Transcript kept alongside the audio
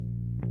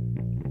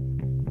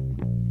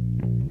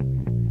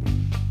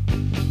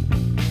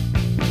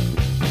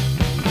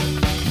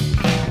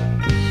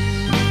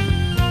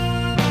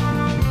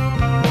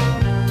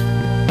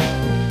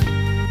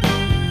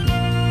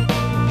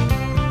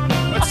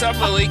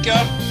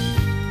Malika?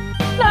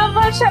 Not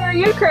much. How are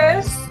you,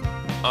 Chris?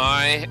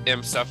 I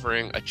am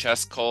suffering a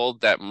chest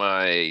cold that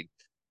my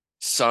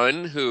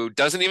son, who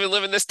doesn't even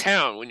live in this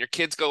town, when your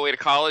kids go away to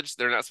college,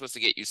 they're not supposed to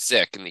get you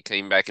sick, and he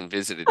came back and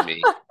visited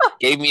me,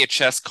 gave me a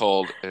chest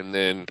cold, and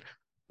then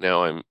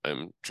now I'm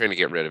trying to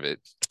get rid of it.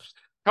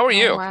 How are Oh,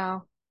 you?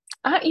 wow.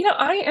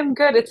 I am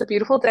good. It's a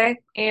beautiful day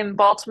in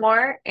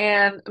Baltimore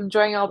and I'm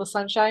enjoying all the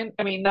sunshine.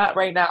 I mean, not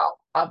right now,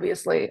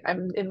 obviously.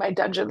 I'm in my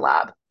dungeon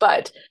lab,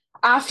 but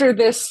after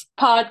this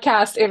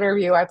podcast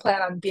interview, I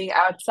plan on being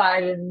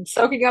outside and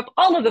soaking up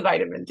all of the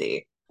vitamin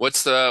D.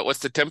 What's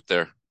the temp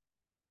there?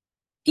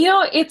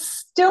 It's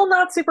still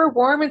not super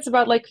warm. It's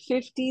about like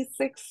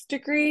 56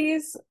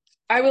 degrees.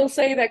 I will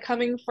say that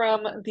coming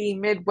from the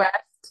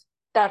Midwest,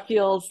 that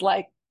feels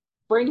like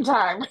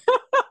springtime.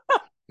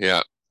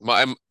 Yeah.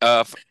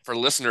 For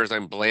listeners,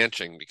 I'm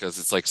blanching because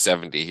it's like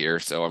 70 here,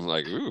 so I'm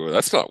like, ooh,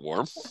 that's not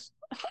warm.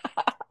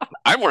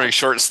 I'm wearing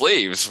short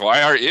sleeves.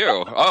 Why aren't you?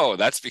 Oh,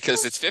 that's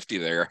because it's 50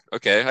 there.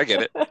 Okay, I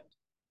get it.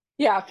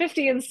 Yeah,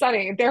 50 and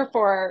sunny.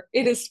 Therefore,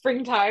 it is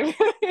springtime.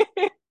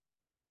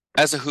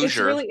 As a It's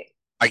Hoosier, really,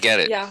 I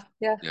get it. yeah,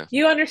 yeah. Yeah.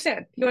 You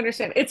understand. You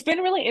understand. It's been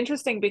really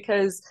interesting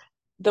because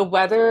the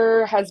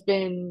weather has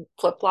been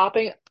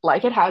flip-flopping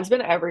like it has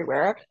been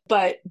everywhere.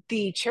 But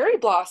the cherry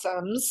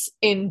blossoms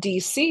in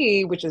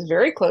DC, which is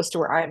very close to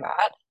where I'm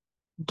at,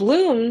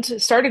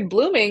 started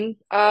blooming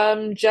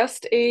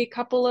just a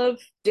couple of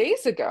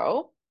days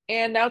ago,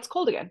 and now it's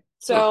cold again. Huh.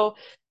 So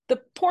the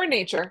poor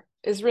nature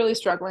is really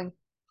struggling.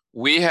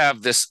 We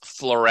have this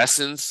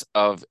fluorescence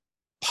of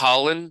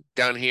pollen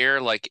down here,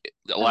 like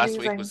last week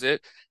Amazing. was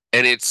it?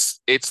 And it's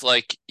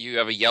like you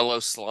have a yellow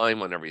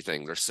slime on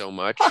everything. There's so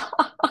much.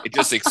 It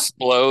just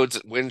explodes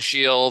at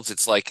windshields.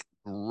 It's like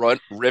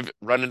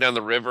running down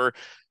the river,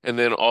 and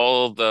then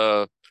all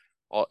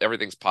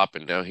everything's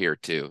popping down here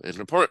too. And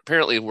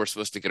apparently we're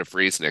supposed to get a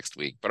freeze next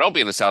week, but I'll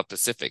be in the South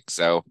Pacific,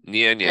 so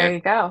yeah, yeah. There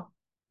you go.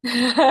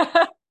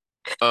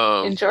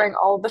 Um, Enjoying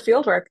all of the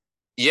field work.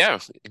 Yeah,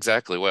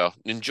 exactly. Well,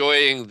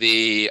 enjoying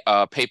the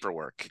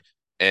paperwork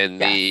and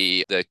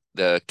Yes.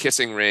 the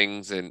kissing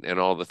rings and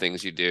all the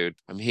things you do.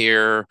 I'm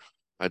here.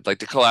 I'd like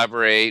to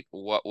collaborate.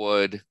 What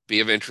would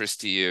be of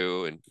interest to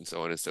you, and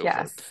so on and so forth.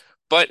 Yes.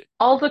 But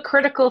All the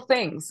critical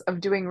things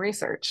of doing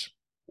research.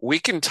 we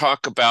can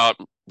talk about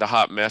the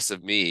hot mess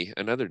of me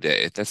another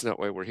day. That's not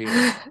why we're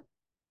here.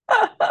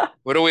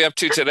 What are we up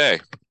to today?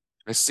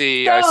 I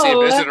see a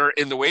So, visitor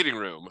in the waiting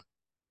room.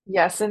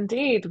 yes,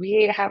 indeed.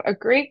 We have a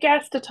great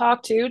guest to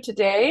talk to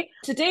today.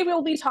 Today,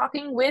 we'll be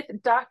talking with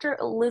Dr.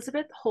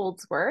 Elizabeth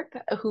Holdsworth,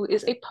 who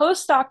is a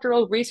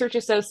postdoctoral research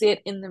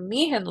associate in the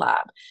Meehan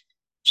Lab.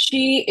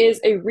 She is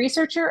a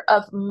researcher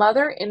of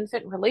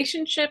mother-infant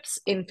relationships,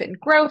 infant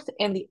growth,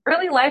 and the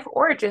early life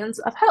origins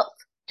of health.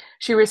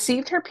 She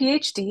received her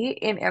PhD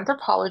in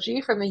anthropology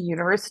from the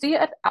University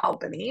at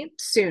Albany,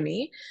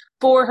 SUNY,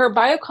 for her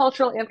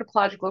biocultural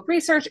anthropological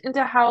research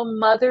into how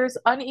mothers'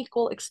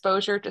 unequal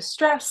exposure to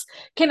stress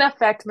can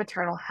affect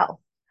maternal health,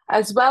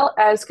 as well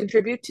as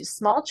contribute to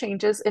small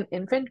changes in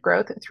infant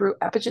growth through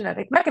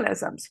epigenetic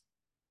mechanisms.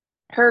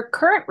 Her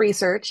current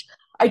research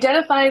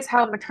identifies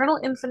how maternal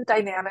infant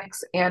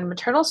dynamics and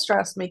maternal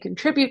stress may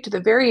contribute to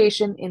the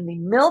variation in the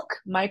milk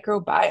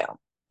microbiome.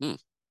 Hmm.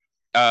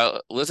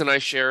 Liz and I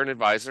share an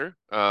advisor.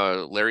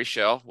 Larry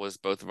Shell was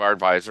both of our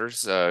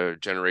advisors, a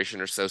generation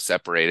or so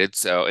separated.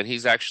 So, and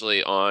he's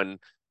actually on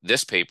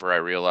this paper I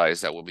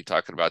realize that we'll be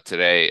talking about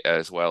today,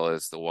 as well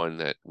as the one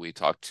that we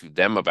talked to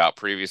them about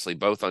previously,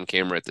 both on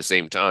camera at the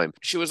same time.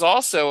 She was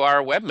also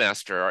our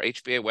webmaster, our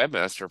HBA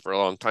webmaster for a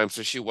long time.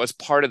 So she was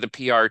part of the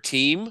PR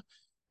team.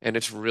 And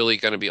it's really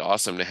going to be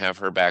awesome to have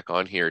her back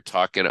on here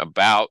talking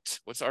about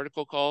what's the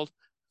article called?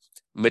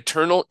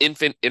 Maternal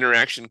infant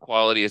interaction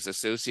quality is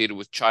associated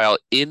with child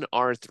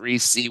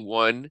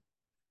NR3C1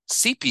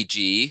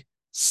 CPG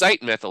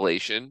site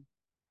methylation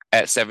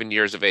at 7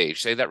 years of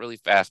age. Say that really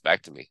fast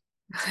back to me.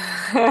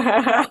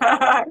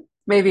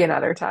 Maybe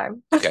another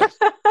time. Okay,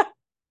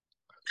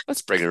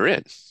 let's bring her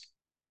in.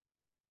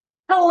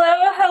 Hello,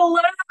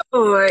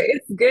 hello.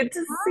 It's good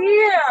to see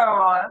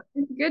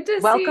you. Good to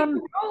see Welcome.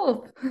 you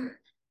both.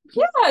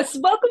 Yes,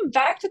 welcome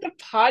back to the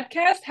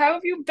podcast. How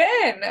have you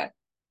been?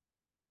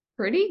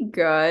 Pretty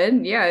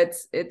good. Yeah,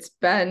 it's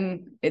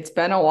been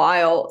a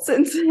while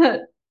since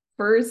that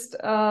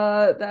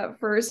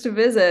first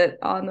visit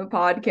on the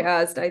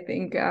podcast. I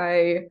think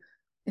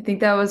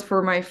that was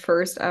for my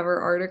first ever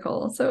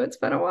article, so it's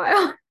been a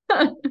while.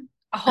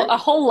 A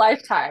whole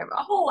lifetime,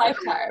 a whole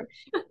lifetime.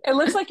 It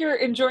looks like you're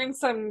enjoying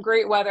some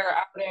great weather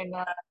out in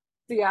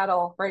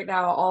Seattle right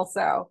now,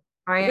 also.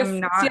 I I guess am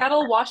not,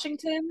 Seattle,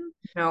 Washington.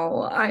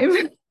 no, I'm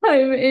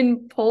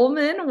in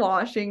Pullman,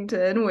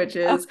 Washington, which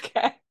is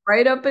Okay.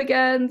 right up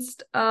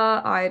against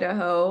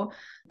Idaho,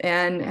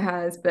 and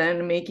has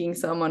been making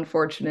some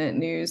unfortunate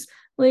news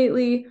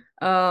lately.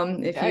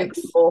 If you Yikes.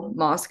 Google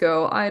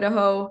Moscow,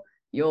 Idaho,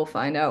 you'll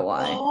find out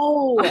why.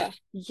 Oh,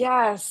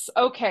 yes.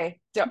 Okay.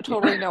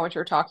 Totally know what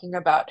you're talking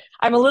about.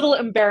 I'm a little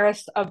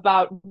embarrassed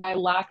about my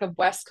lack of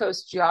West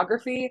Coast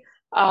geography.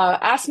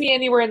 Ask me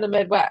anywhere in the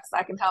Midwest,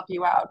 I can help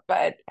you out.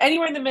 But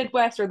anywhere in the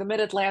Midwest or the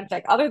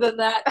Mid-Atlantic, other than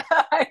that,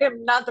 I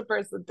am not the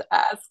person to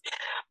ask.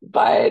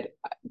 But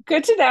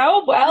good to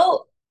know.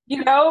 Well,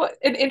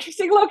 an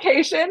interesting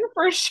location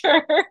for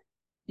sure.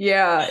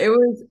 Yeah, it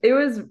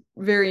was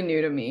very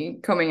new to me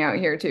coming out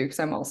here too, because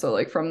I'm also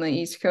like from the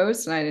East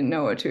Coast and I didn't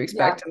know what to Yeah.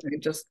 expect. And I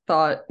just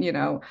thought,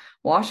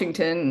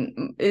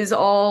 Washington is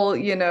all,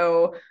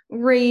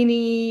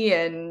 rainy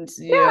and,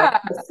 Yeah.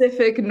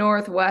 Pacific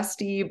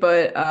Northwesty,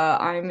 but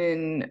I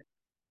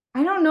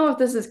don't know if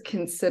this is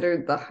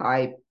considered the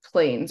high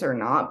plains or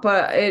not,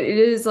 but it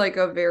is like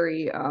a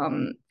very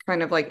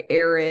kind of like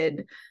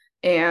arid,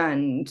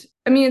 and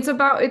I mean it's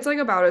like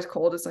about as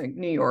cold as like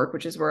New York,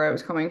 which is where I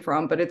was coming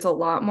from, but it's a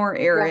lot more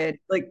Yeah. arid.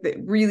 Like it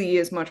really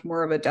is much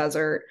more of a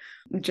desert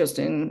just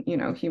in,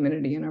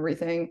 humidity and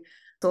everything.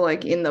 So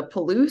like in the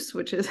Palouse,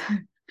 which is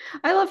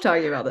I love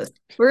talking about this.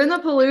 We're in the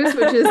Palouse,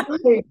 which is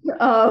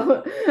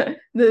like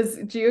this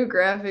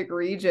geographic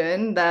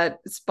region that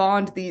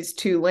spawned these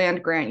two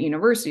land grant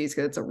universities,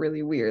 because it's a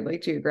really weird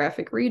like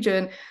geographic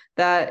region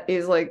that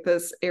is like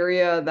this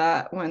area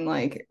that when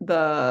like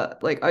the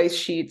like ice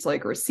sheets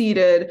like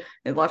receded,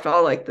 it left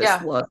all like this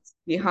Yeah. lush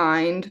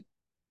behind,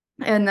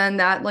 and then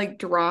that like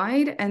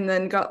dried and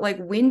then got like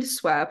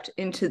windswept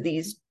into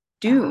these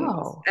dunes,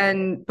 Oh,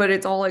 and but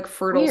it's all like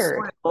fertile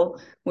weird. soil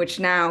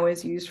which now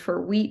is used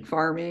for wheat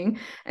farming.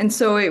 And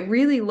so it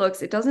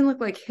doesn't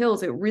look like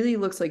hills, it really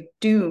looks like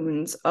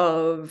dunes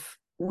of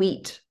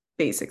wheat.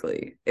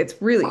 Basically, it's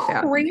really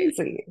fascinating.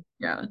 Crazy.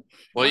 Yeah.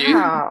 Well,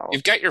 Wow.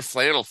 you've got your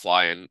flannel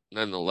flying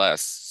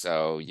nonetheless,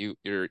 so you're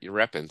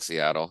repping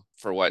Seattle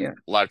for what Yeah.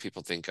 a lot of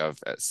people think of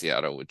as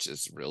Seattle, which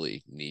is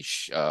really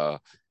niche,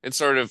 and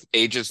sort of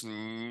ages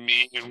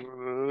me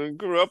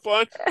grew up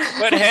on.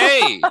 But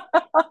hey,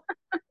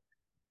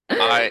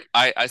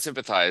 I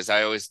sympathize.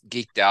 I always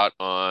geeked out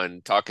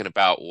on talking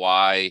about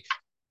why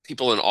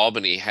people in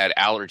Albany had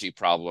allergy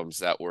problems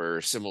that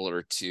were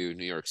similar to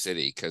New York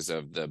City because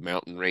of the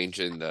mountain range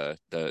and the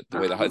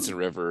way the Hudson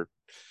River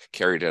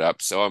carried it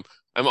up. So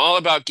I'm all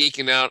about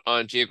geeking out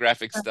on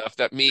geographic stuff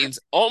that means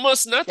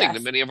almost nothing to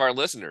Yes. many of our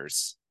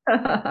listeners. So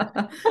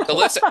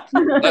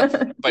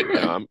but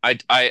no,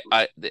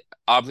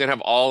 I'm gonna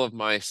have all of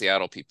my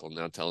Seattle people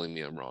now telling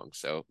me I'm wrong.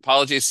 So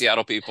apologies,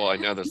 Seattle people. I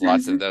know there's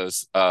lots of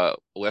those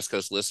West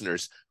Coast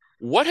listeners.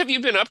 What have you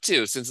been up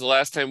to since the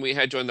last time we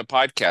had joined the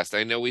podcast?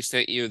 I know we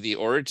sent you the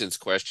origins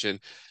question,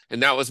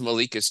 and that was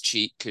Malika's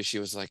cheat because she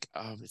was like,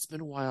 it's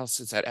been a while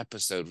since that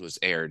episode was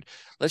aired.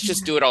 Let's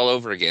just do it all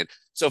over again.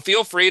 So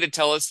feel free to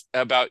tell us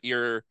about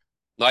your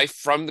life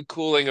from the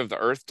cooling of the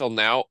earth till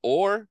now,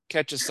 or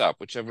catch us up,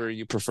 whichever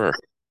you prefer.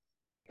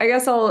 I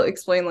guess I'll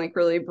explain like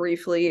really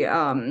briefly.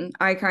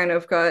 I kind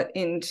of got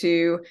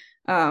into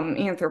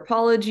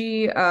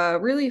anthropology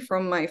really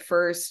from my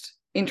first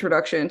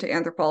introduction to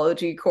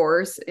anthropology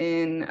course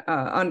in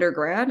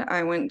undergrad.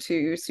 I went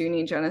to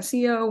SUNY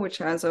Geneseo, which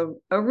has a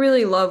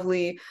really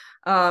lovely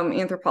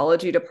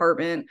anthropology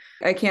department.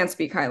 I can't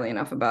speak highly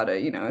enough about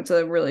it. It's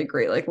a really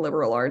great like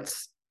liberal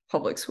arts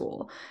public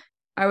school.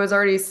 I was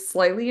already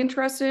slightly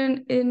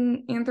interested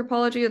in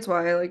anthropology. That's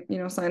why I like,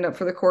 signed up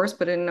for the course,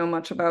 but didn't know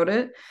much about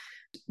it.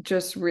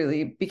 Just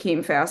really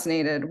became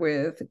fascinated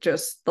with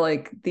just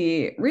like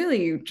the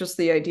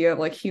idea of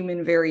like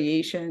human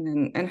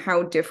variation and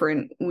how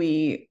different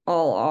we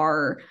all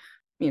are,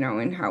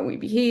 and how we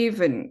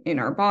behave and in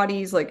our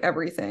bodies, like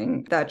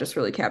everything that just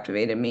really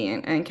captivated me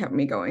and kept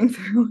me going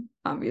through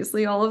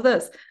obviously all of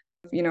this.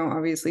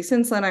 Obviously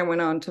since then I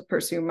went on to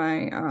pursue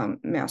my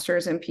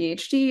master's and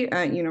PhD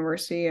at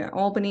University at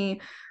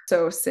Albany.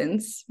 So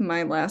since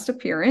my last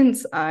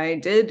appearance, I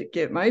did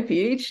get my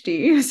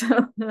PhD.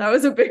 So that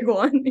was a big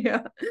one.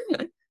 Yeah.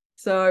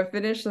 So I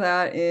finished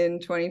that in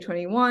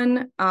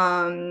 2021.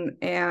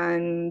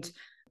 And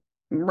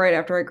right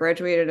after I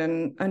graduated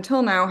and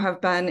until now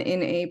have been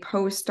in a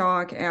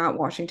postdoc at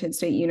Washington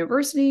State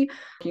University,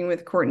 working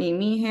with Courtney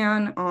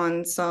Meehan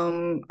on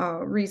some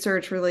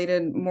research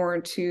related more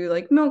to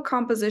like milk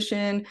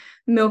composition,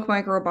 milk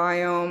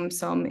microbiome,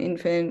 some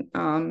infant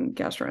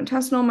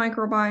gastrointestinal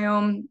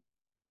microbiome,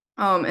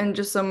 and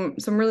just some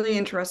really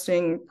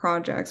interesting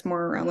projects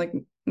more around like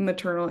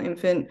maternal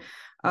infant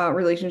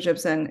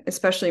relationships and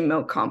especially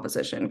milk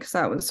composition, because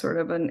that was sort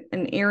of an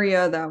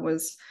area that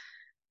was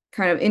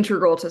kind of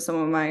integral to some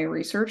of my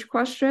research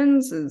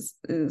questions is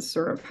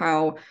sort of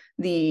how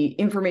the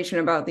information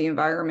about the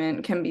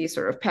environment can be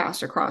sort of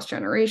passed across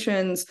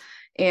generations.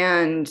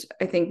 And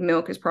I think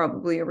milk is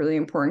probably a really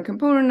important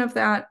component of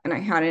that. And I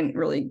hadn't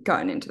really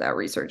gotten into that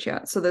research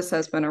yet. So this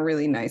has been a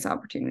really nice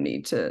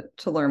opportunity to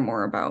learn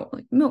more about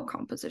like milk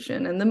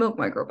composition and the milk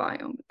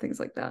microbiome,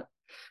 things like that.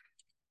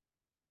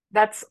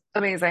 That's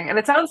amazing. And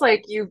it sounds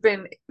like you've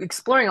been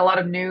exploring a lot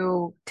of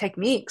new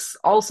techniques,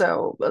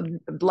 also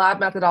lab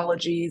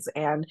methodologies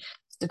and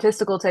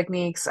statistical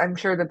techniques. I'm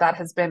sure that that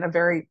has been a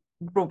very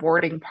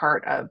rewarding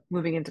part of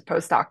moving into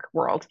postdoc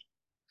world.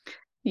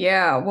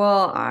 Yeah,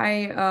 well,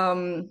 I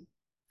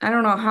I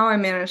don't know how I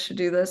managed to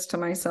do this to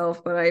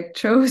myself, but I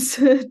chose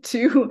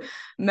two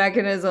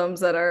mechanisms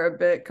that are a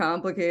bit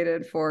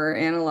complicated for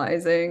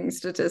analyzing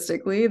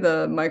statistically,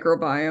 the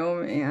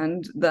microbiome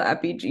and the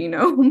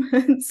epigenome.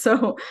 And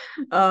so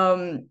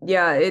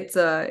yeah,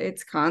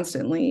 it's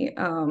constantly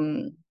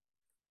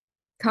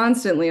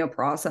a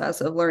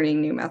process of learning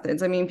new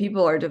methods. I mean,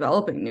 people are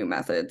developing new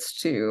methods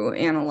to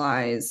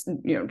analyze,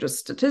 just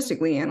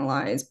statistically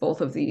analyze both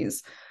of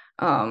these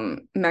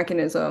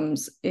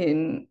mechanisms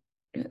in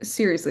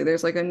seriously.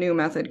 There's like a new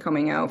method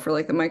coming out for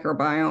like the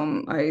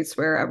microbiome, I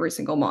swear, every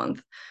single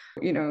month.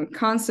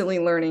 Constantly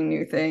learning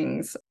new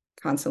things,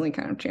 constantly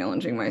kind of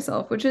challenging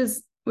myself, which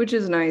is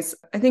nice.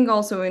 I think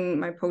also in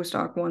my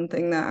postdoc, one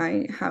thing that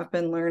I have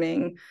been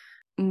learning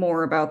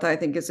more about that I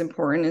think is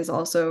important is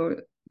also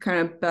kind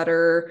of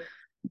better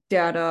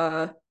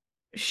data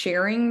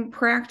sharing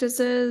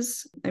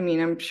practices. I mean,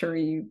 I'm sure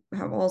you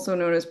have also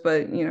noticed,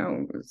 but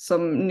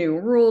some new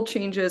rule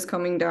changes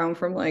coming down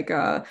from like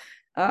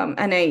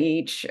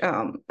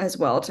NIH as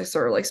well, to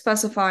sort of like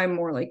specify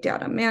more like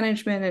data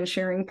management and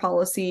sharing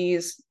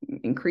policies,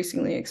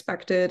 increasingly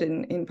expected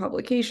in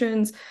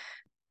publications.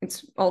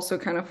 It's also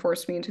kind of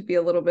forced me to be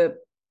a little bit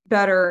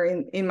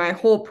better in my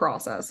whole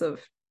process of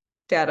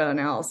data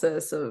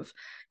analysis, of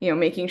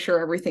making sure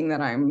everything that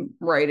I'm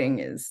writing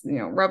is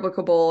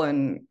replicable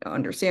and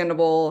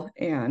understandable,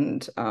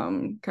 and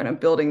kind of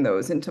building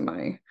those into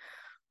my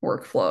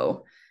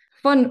workflow.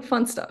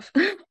 Fun stuff.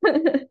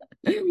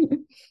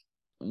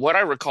 What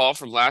I recall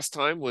from last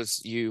time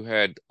was you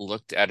had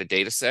looked at a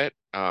data set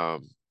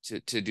to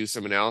do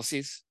some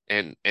analyses,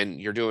 and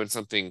you're doing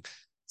something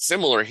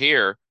similar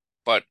here,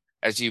 but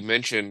as you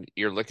mentioned,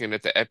 you're looking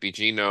at the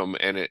epigenome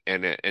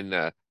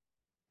and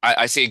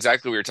I see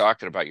exactly what you're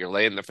talking about. You're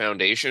laying the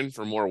foundation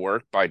for more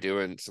work by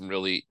doing some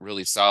really,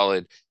 really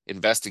solid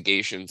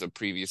investigations of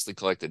previously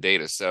collected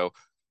data. So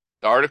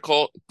the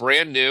article,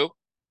 brand new,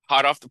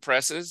 hot off the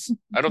presses.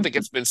 I don't think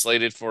it's been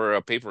slated for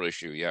a paper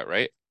issue yet,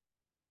 right?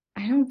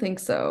 I don't think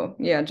so.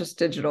 Yeah, just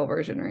digital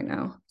version right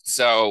now.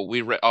 So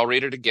I'll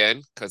read it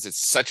again because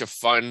it's such a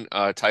fun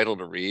title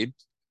to read.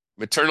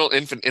 Maternal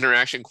infant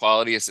interaction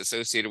quality is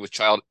associated with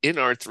child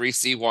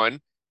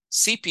NR3C1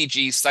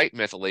 CpG site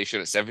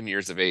methylation at 7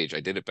 years of age. I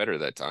did it better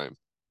that time.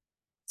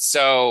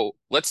 So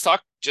let's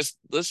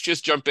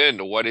just jump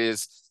into what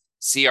is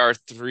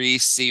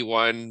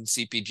CR3C1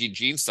 CpG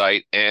gene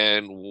site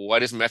and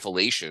what is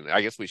methylation.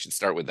 I guess we should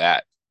start with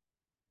that.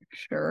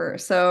 Sure.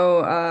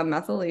 So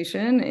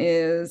methylation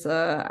is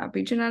a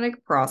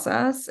epigenetic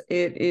process.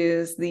 It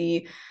is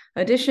the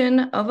addition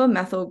of a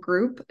methyl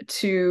group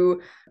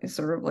to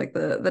sort of like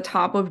the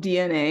top of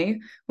DNA,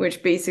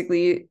 which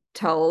basically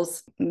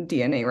tells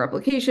DNA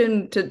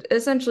replication to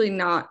essentially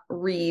not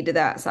read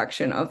that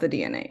section of the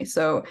DNA.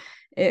 So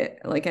it,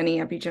 like any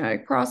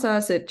epigenetic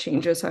process, it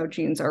changes how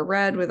genes are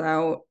read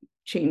without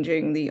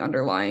changing the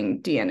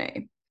underlying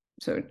DNA.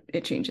 So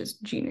it changes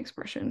gene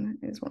expression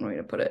is one way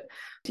to put it.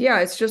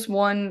 Yeah, it's just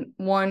one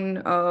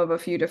of a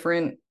few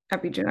different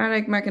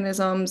epigenetic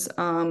mechanisms.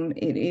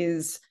 It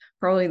is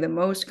probably the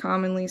most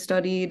commonly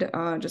studied,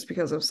 just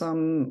because of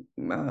some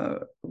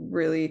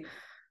really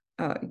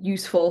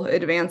useful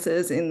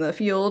advances in the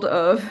field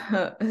of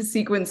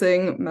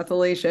sequencing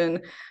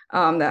methylation,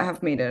 that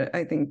have made it,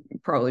 I think,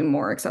 probably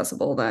more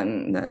accessible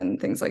than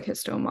things like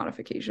histone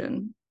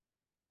modification.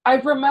 I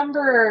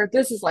remember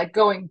this is like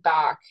going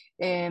back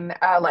in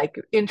like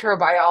intro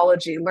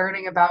biology,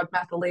 learning about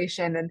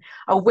methylation and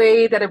a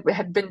way that it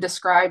had been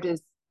described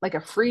as like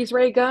a freeze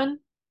ray gun.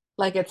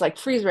 Like it's like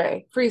freeze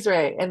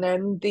ray, and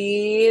then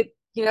the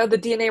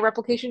DNA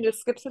replication just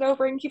skips it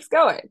over and keeps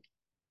going.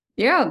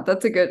 Yeah,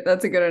 that's a good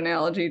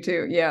analogy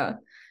too. Yeah.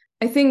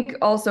 I think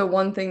also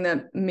one thing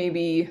that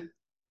maybe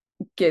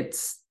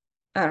gets,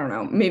 I don't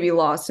know, maybe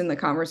lost in the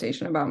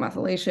conversation about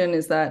methylation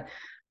is that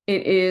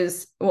it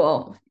is,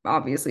 well,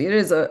 obviously it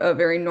is a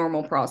very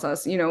normal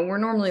process. We're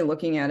normally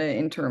looking at it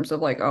in terms of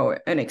like, oh,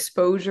 an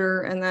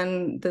exposure and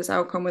then this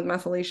outcome with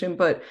methylation,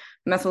 but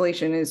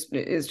methylation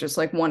is just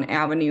like one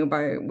avenue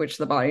by which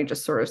the body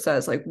just sort of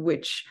says like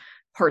which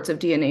parts of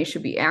DNA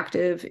should be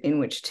active in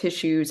which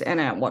tissues and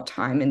at what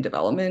time in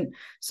development.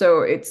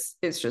 So it's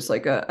just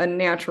like a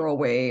natural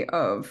way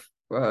of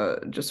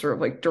just sort of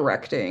like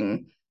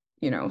directing,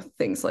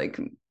 things like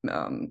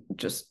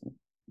just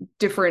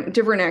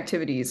different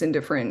activities in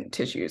different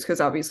tissues,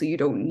 because obviously you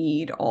don't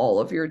need all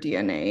of your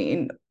DNA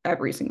in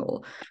every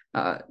single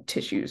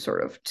tissue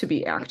sort of to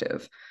be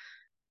active.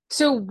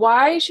 So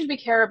why should we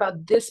care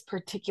about this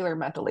particular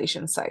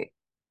methylation site?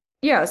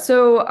 Yeah,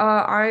 so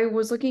I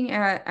was looking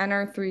at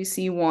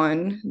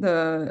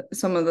NR3C1,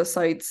 some of the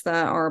sites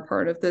that are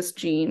part of this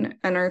gene.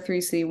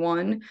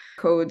 NR3C1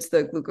 codes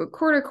the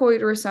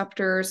glucocorticoid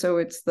receptor, so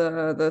it's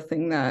the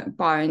thing that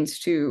binds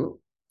to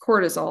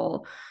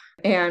cortisol.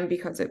 And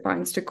because it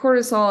binds to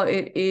cortisol,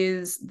 it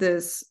is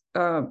this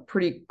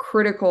pretty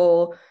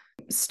critical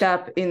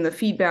step in the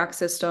feedback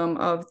system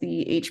of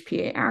the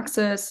HPA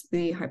axis,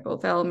 the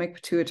hypothalamic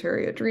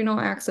pituitary adrenal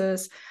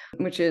axis,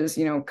 which is,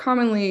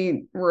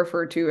 commonly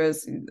referred to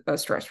as a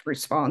stress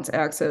response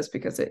axis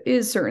because it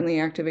is certainly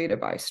activated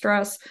by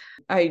stress.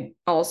 I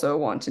also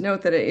want to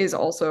note that it is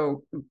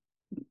also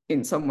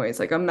in some ways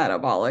like a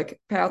metabolic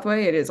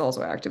pathway. It is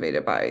also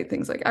activated by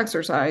things like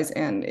exercise,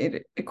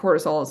 and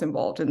cortisol is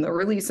involved in the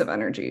release of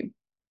energy.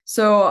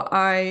 So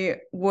I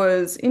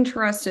was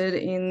interested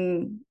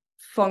in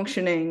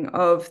functioning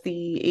of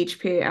the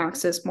HPA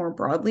axis more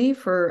broadly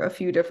for a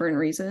few different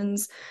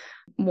reasons.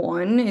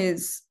 One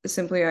is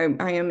simply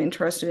I am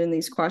interested in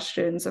these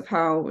questions of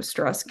how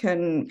stress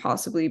can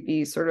possibly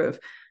be sort of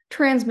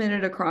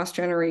transmitted across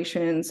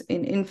generations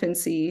in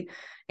infancy,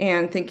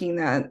 and thinking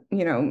that,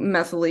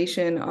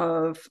 methylation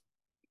of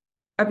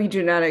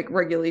epigenetic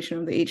regulation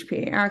of the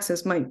HPA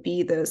axis might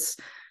be this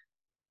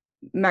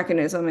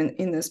mechanism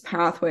in this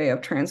pathway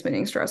of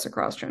transmitting stress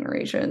across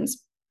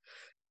generations.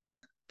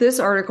 This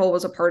article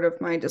was a part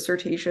of my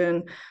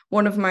dissertation.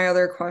 One of my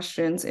other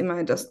questions in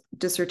my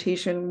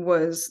dissertation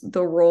was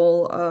the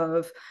role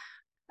of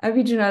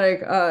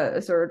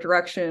epigenetic sort of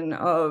direction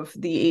of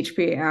the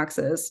HPA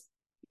axis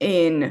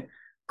in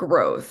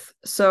growth.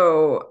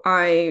 So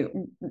I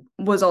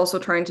was also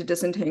trying to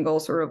disentangle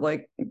sort of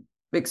like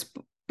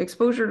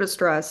exposure to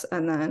stress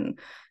and then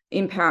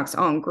impacts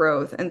on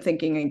growth, and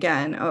thinking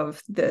again of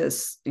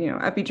this,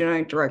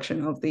 epigenetic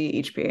direction of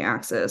the HPA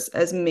axis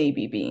as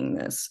maybe being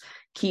this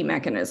key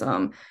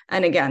mechanism.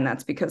 And again,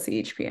 that's because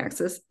the HPA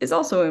axis is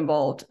also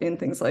involved in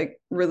things like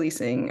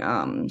releasing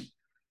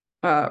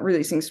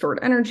stored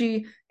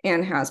energy,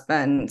 and has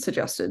been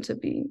suggested to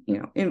be,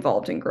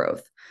 involved in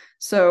growth.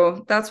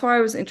 So that's why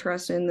I was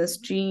interested in this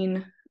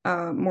gene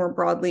more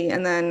broadly.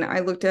 And then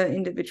I looked at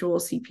individual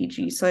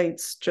CPG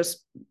sites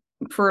just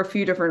for a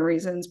few different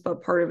reasons,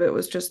 but part of it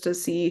was just to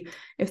see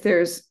if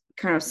there's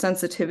kind of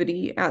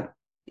sensitivity at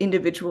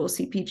individual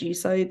CPG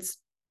sites.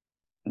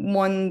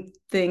 One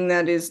thing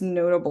that is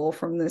notable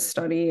from this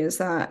study is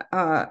that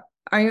I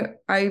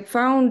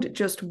found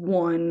just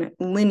one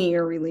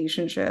linear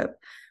relationship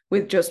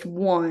with just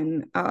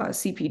one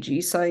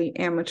CPG site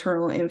and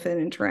maternal-infant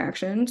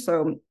interaction.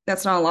 So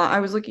that's not a lot. I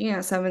was looking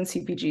at 7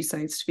 CPG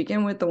sites to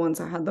begin with, the ones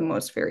that had the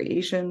most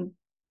variation.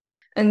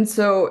 And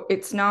so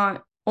it's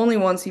not only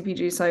one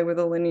CPG site with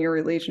a linear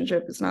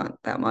relationship. It's not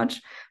that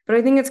much. But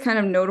I think it's kind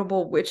of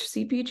notable which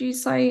CPG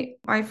site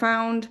I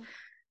found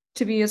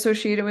to be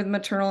associated with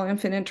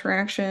maternal-infant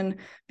interaction,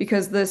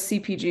 because the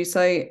CPG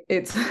site,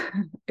 it's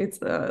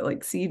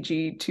like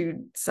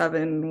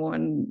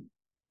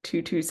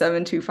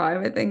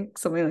CG271222725, I think,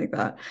 something like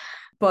that.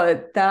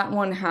 But that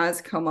one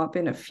has come up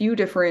in a few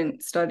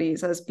different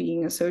studies as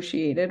being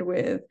associated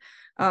with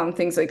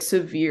things like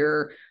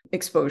severe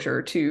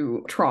exposure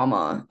to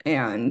trauma.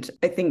 And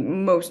I think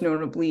most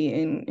notably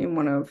in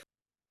one of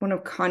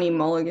Connie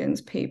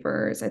Mulligan's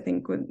papers, I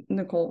think with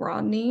Nicole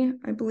Rodney,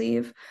 I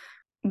believe,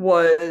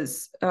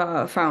 was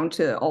found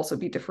to also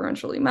be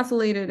differentially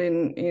methylated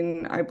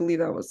in I believe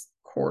that was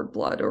cord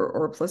blood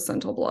or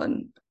placental blood.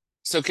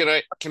 So can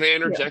I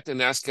interject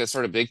and ask a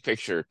sort of big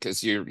picture,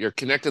 because you're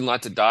connecting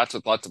lots of dots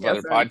with lots of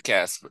other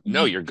podcasts.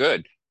 No, you're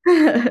good.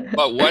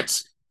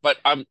 But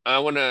I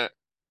want to.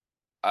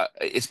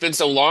 It's been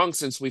so long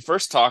since we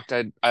first talked.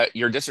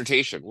 Your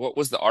dissertation, what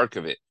was the arc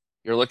of it?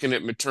 You're looking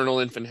at maternal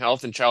infant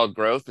health and child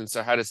growth, and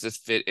so how does this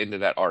fit into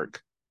that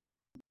arc?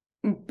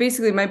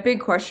 Basically, my big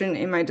question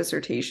in my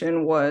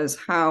dissertation was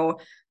how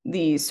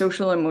the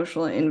social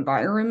emotional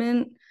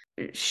environment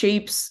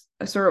shapes,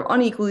 sort of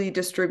unequally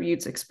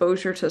distributes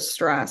exposure to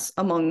stress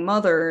among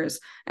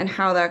mothers, and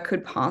how that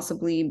could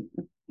possibly,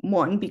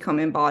 one, become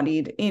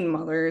embodied in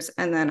mothers,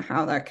 and then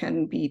how that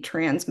can be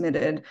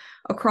transmitted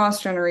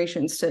across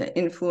generations to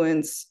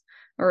influence,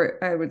 or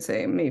I would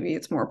say maybe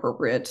it's more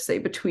appropriate to say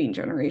between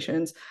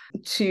generations,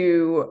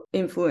 to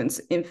influence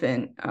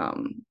infant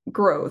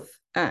growth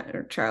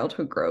or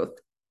childhood growth,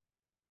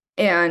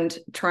 and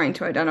trying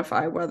to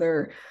identify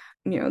whether,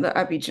 the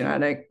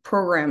epigenetic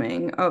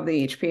programming of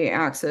the HPA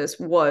axis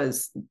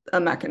was a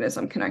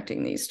mechanism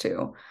connecting these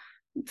two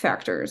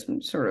factors,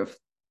 sort of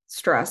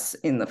stress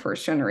in the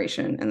first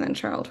generation and then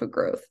childhood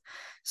growth.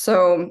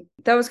 So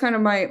that was kind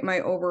of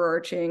my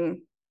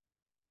overarching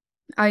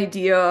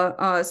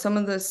idea. Some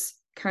of this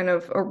kind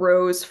of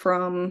arose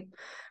from,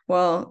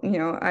 well,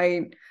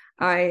 I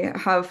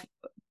have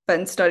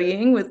been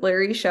studying with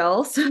Larry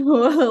Schell, so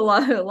a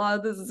lot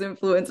of this is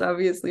influenced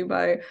obviously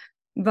by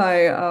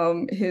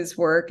his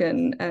work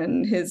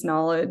and his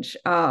knowledge.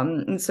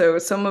 And so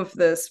some of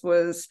this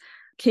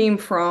came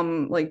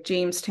from like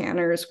James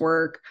Tanner's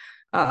work,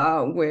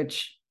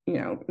 which,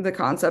 the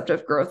concept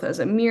of growth as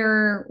a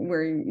mirror,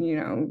 where,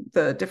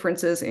 the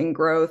differences in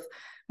growth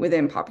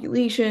within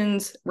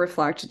populations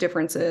reflect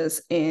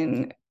differences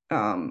in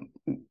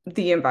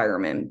the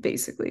environment,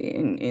 basically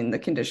in the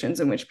conditions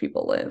in which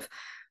people live.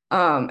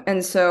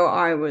 And so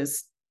I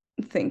was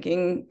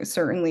thinking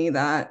certainly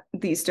that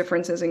these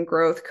differences in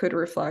growth could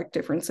reflect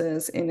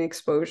differences in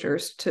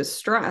exposures to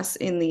stress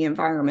in the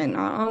environment,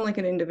 not on like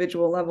an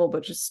individual level,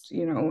 but just,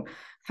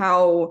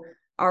 how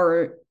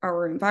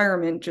our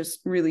environment just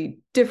really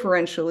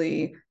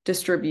differentially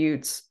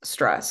distributes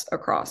stress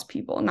across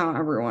people. Not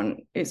everyone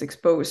is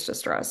exposed to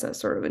stress at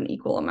sort of an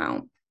equal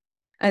amount.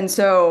 And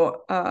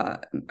so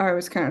I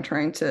was kind of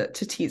trying to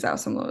tease out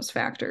some of those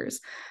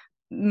factors.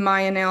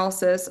 My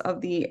analysis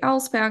of the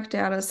ALSPAC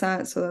data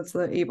set, so that's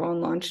the able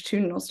and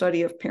longitudinal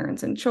study of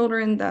parents and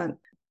children,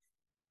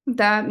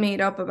 that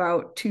made up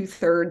about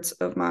 2/3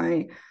 of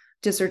my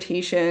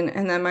dissertation.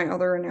 And then my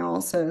other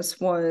analysis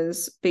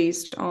was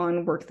based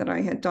on work that I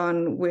had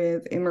done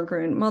with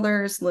immigrant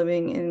mothers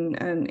living in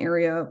an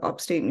area of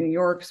upstate New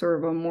York, sort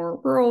of a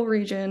more rural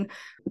region,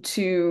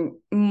 to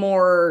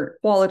more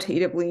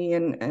qualitatively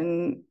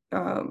and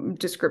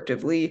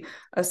descriptively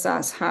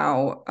assess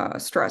how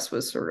stress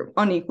was sort of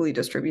unequally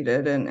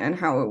distributed and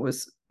how it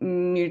was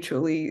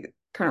mutually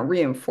kind of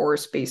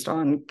reinforced based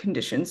on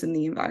conditions in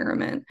the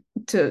environment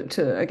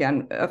to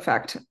again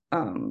affect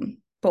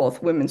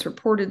both women's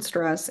reported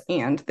stress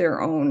and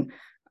their own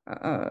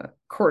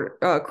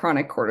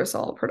chronic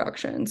cortisol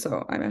production.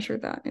 So I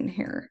measured that in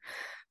hair.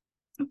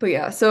 But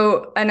yeah,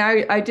 so and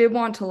I did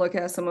want to look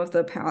at some of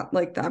the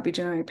the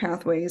epigenetic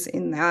pathways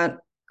in that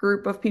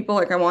group of people.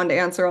 Like I wanted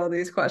to answer all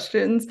these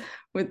questions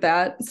with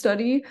that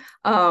study,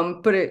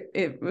 but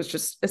it was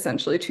just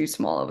essentially too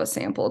small of a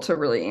sample to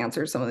really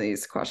answer some of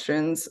these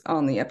questions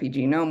on the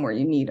epigenome, where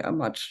you need a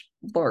much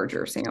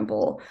larger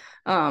sample.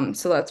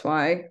 So that's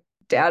why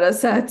data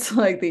sets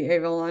like the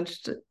AVA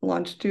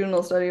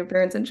longitudinal study of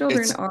parents and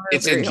children are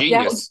It's very helpful.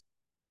 ingenious.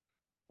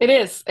 It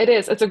is. It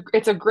is.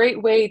 It's a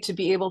great way to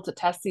be able to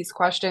test these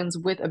questions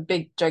with a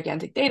big,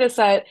 gigantic data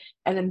set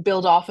and then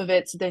build off of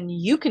it. So then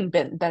you can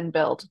then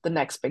build the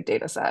next big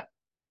data set.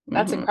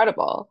 That's Mm-hmm.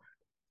 incredible.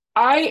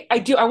 I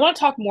want to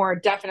talk more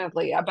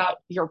definitely about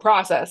your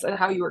process and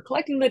how you were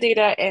collecting the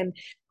data, and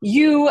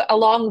you,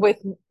 along with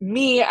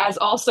me, as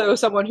also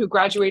someone who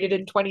graduated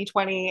in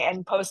 2020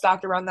 and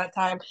postdoc around that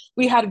time,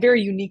 we had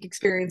very unique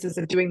experiences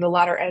of doing the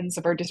latter ends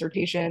of our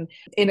dissertation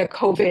in a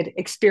COVID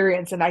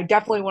experience, and I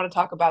definitely want to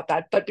talk about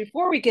that. But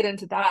before we get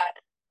into that,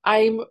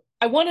 I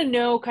want to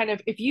know kind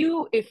of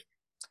if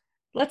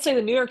let's say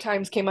the New York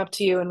Times came up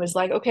to you and was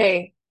like,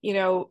 okay,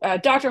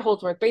 Dr.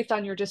 Holdsworth, based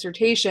on your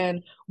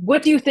dissertation,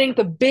 what do you think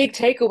the big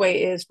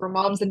takeaway is for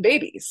moms and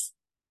babies?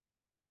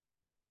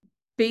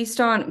 Based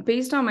on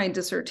my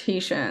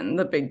dissertation,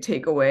 the big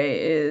takeaway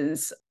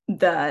is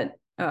that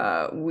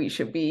we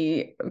should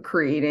be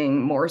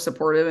creating more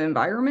supportive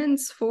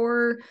environments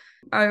for,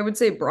 I would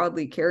say,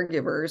 broadly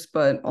caregivers,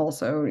 but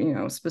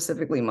also,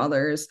 specifically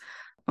mothers.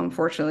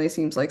 Unfortunately, it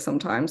seems like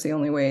sometimes the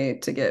only way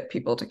to get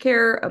people to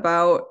care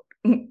about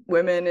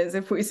women is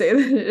if we say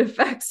that it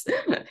affects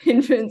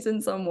infants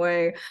in some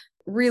way.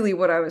 Really,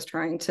 what I was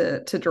trying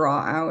to draw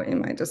out in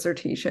my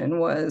dissertation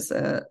was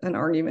an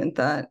argument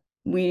that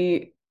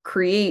we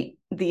create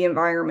the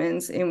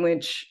environments in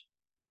which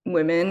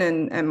women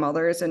and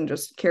mothers and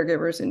just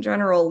caregivers in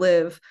general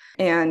live.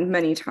 And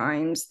many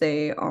times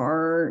they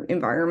are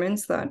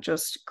environments that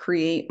just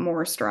create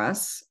more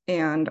stress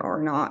and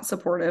are not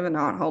supportive and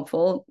not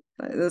helpful.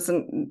 This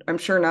isn't, I'm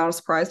sure, not a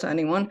surprise to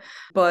anyone,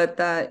 but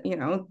that,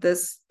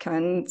 this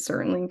can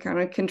certainly kind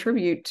of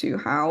contribute to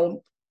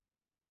how,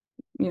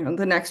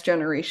 the next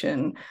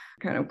generation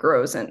kind of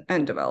grows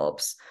and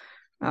develops.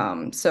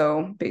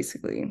 So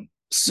basically, we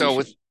So should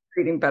with be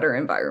creating better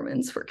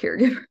environments for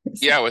caregivers.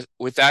 Yeah,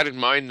 with that in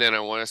mind, then I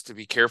want us to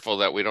be careful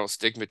that we don't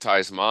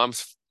stigmatize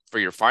moms for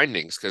your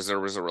findings, because there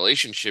was a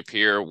relationship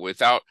here we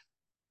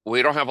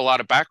don't have a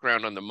lot of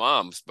background on the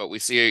moms, but we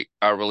see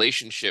a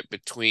relationship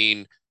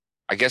between,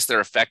 I guess, their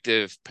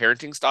effective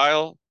parenting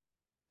style,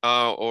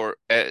 or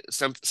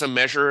some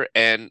measure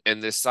and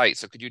this site.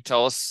 So could you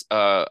tell us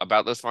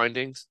about those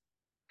findings?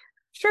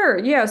 Sure.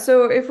 Yeah.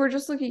 So if we're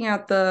just looking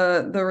at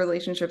the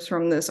relationships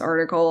from this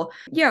article,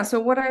 yeah. So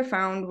what I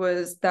found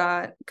was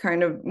that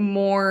kind of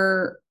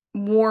more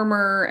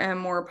warmer and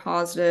more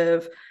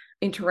positive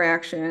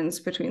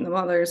interactions between the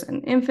mothers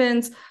and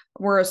infants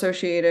were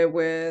associated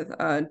with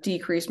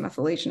decreased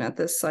methylation at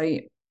this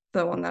site,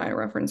 the one that I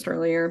referenced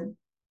earlier.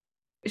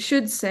 I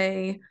should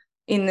say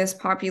in this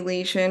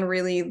population,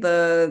 really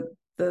the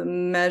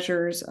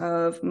measures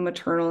of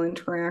maternal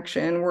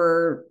interaction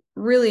were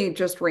really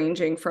just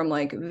ranging from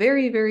like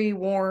very, very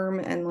warm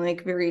and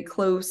like very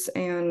close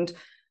and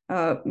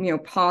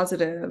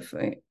positive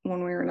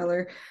one way or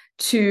another,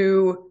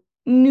 to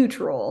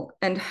neutral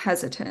and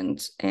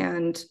hesitant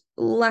and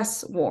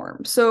less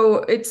warm. So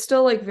it's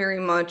still like very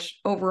much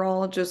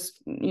overall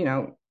just,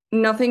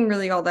 nothing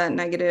really all that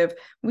negative.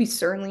 We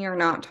certainly are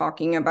not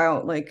talking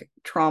about like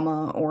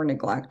trauma or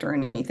neglect or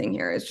anything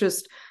here. It's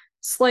just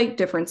slight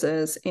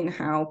differences in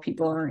how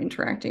people are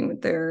interacting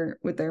with their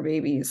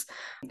babies.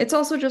 It's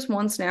also just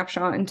one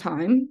snapshot in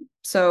time.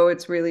 So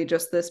it's really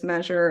just this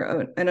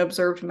measure, an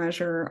observed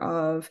measure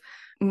of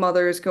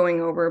mothers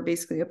going over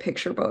basically a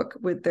picture book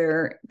with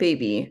their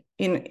baby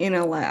in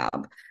a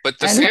lab. But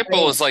the And sample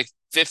having, is like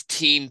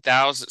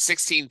 15,000,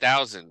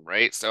 16,000,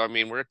 right? So I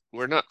mean,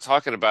 we're not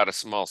talking about a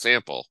small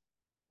sample.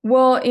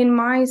 Well, in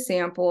my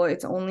sample,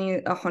 it's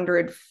only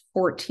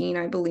 114,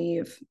 I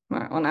believe.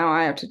 Well, now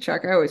I have to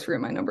check. I always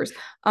forget my numbers.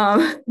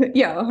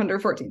 Yeah,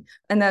 114.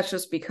 And that's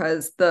just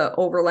because the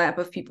overlap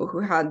of people who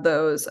had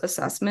those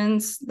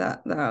assessments,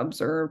 that the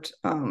observed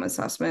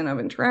assessment of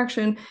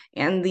interaction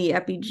and the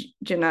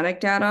epigenetic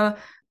data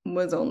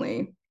was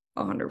only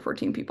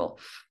 114 people.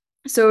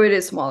 So it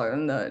is smaller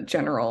than the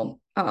general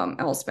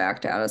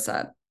LSPAC data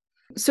set.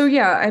 So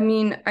yeah, I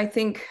mean, I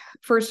think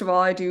first of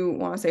all, I do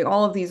want to say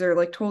all of these are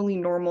like totally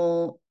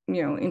normal,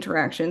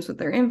 interactions with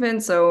their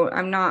infants. So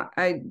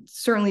I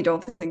certainly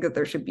don't think that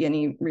there should be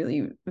any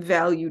really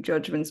value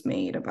judgments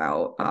made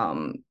about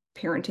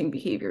parenting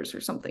behaviors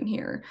or something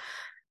here.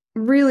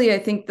 Really, I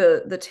think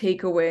the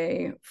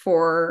takeaway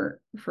for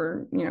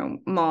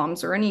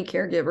moms or any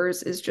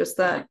caregivers is just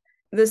that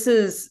this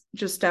is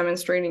just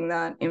demonstrating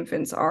that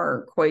infants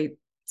are quite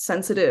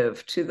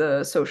sensitive to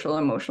the social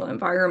emotional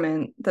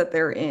environment that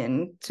they're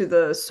in, to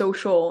the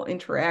social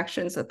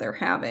interactions that they're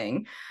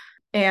having.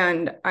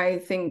 And I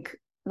think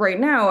right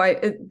now,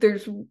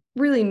 there's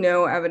really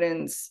no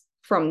evidence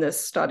from this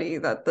study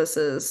that this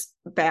is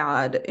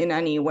bad in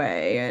any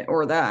way,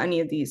 or that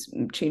any of these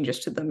changes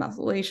to the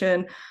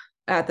methylation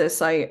at this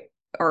site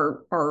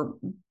are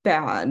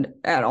bad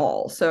at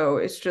all. So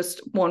it's just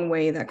one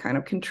way that kind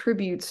of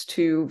contributes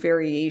to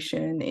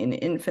variation in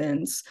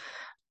infants.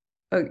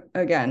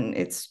 Again,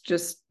 it's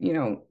just,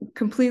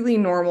 completely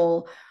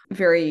normal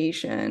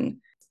variation.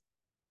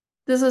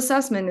 This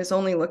assessment is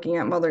only looking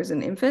at mothers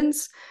and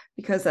infants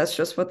because that's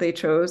just what they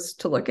chose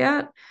to look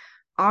at.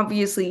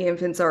 Obviously,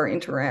 infants are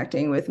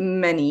interacting with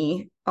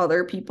many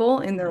other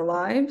people in their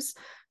lives.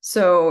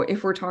 So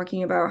if we're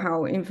talking about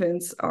how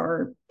infants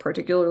are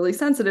particularly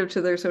sensitive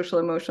to their social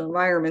emotional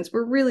environments,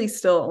 we're really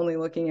still only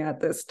looking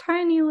at this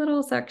tiny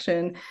little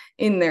section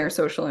in their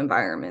social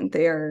environment.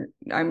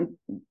 I'm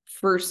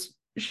first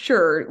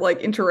sure, like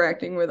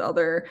interacting with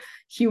other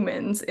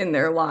humans in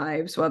their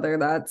lives, whether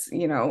that's,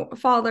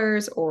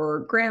 fathers or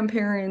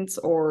grandparents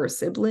or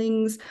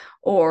siblings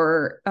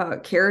or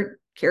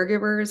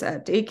caregivers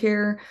at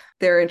daycare.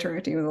 They're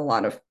interacting with a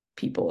lot of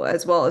people,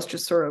 as well as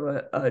just sort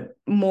of a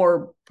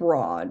more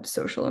broad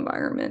social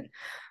environment,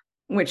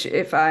 which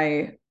if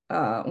I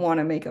want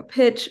to make a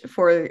pitch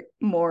for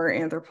more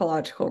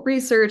anthropological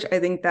research, I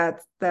think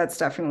that's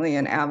definitely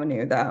an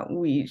avenue that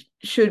we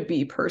should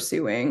be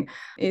pursuing,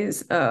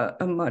 is a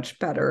much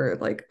better,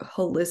 like,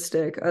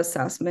 holistic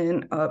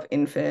assessment of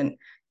infant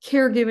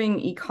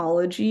caregiving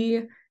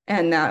ecology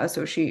and that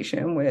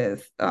association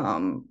with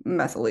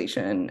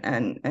methylation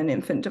and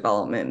infant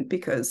development,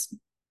 because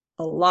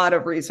a lot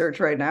of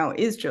research right now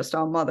is just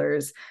on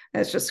mothers.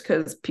 And it's just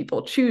because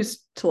people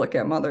choose to look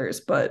at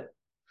mothers, but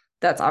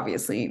that's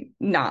obviously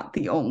not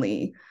the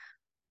only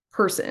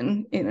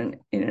person in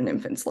an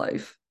infant's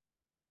life.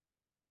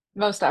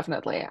 Most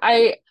definitely.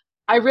 I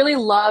really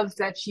love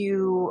that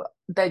you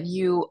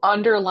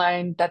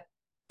underlined that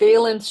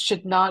valence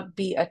should not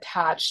be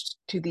attached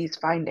to these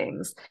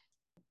findings.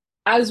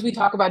 As we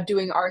talk about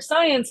doing our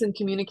science and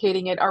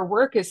communicating it, our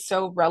work is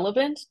so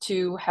relevant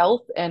to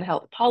health and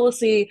health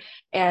policy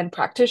and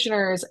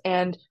practitioners,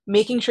 and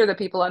making sure that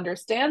people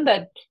understand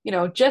that,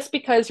 just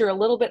because you're a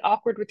little bit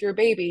awkward with your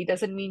baby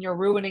doesn't mean you're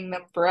ruining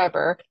them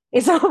forever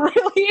is a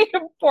really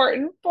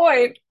important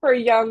point for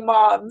young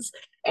moms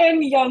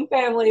and young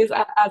families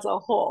as a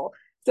whole.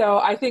 So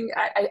I think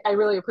I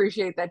really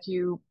appreciate that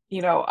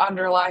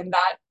underlined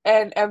that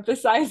and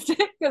emphasized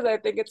it, because I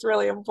think it's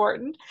really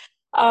important.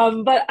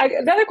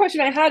 Another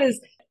question I had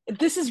is,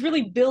 this is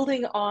really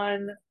building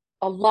on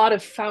a lot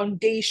of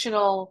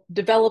foundational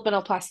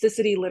developmental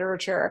plasticity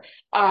literature.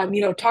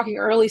 Talking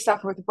early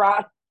stuff with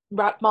rat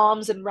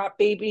moms and rat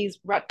babies,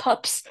 rat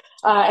pups,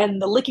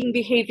 and the licking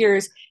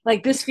behaviors.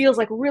 Like, this feels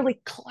like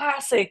really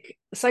classic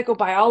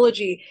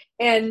psychobiology,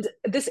 and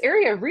this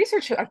area of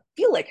research I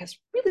feel like has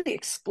really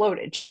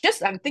exploded.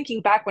 Just I'm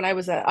thinking back when I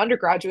was an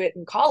undergraduate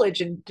in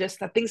college, and just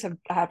that things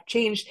have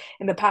changed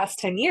in the past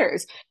 10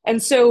 years.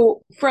 And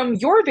so, from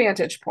your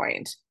vantage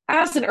point,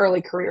 as an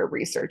early career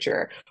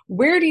researcher,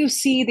 where do you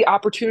see the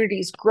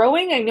opportunities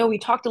growing? I know we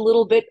talked a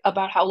little bit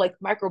about how, like,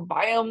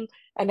 microbiome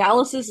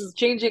analysis is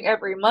changing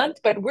every month,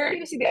 but where do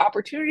you see the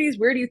opportunities?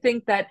 Where do you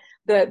think that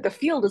the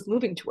field is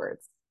moving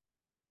towards?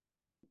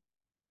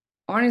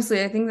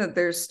 Honestly, I think that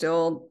there's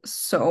still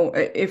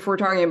if we're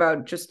talking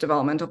about just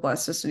developmental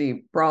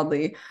plasticity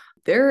broadly,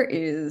 there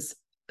is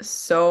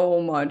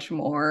so much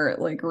more,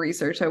 like,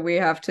 research that we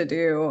have to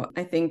do.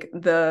 I think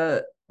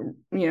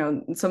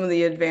some of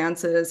the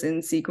advances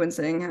in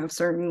sequencing have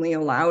certainly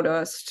allowed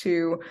us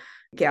to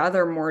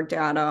gather more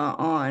data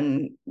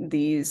on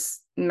these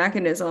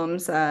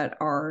mechanisms that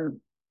are,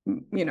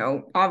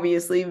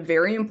 obviously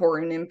very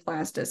important in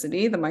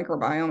plasticity, the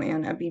microbiome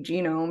and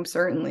epigenome.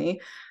 Certainly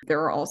there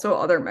are also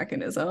other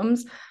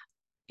mechanisms.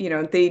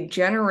 They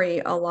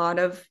generate a lot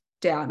of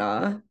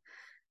data.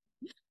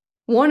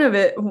 One of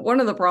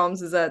the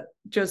problems is that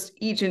just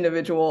each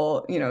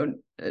individual,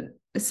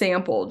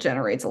 sample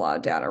generates a lot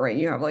of data, right?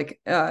 You have, like,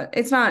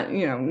 it's not,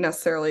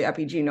 necessarily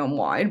epigenome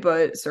wide,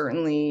 but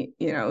certainly,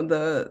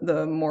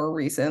 the more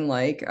recent,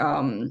 like,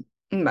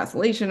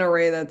 methylation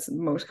array that's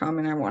most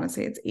common. I want to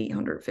say it's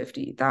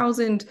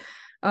 850,000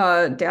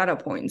 data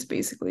points,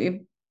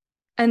 basically.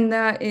 And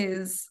that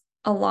is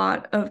a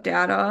lot of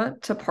data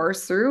to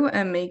parse through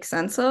and make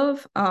sense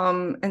of.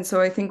 And so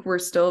I think we're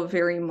still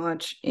very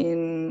much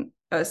in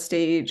a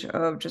stage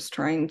of just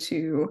trying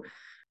to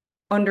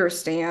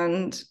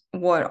understand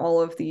what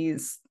all of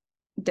these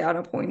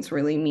data points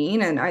really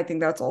mean. And I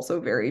think that's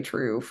also very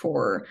true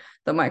for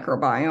the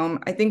microbiome.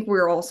 I think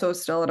we're also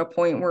still at a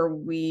point where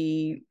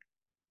we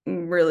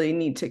really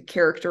need to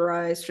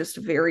characterize just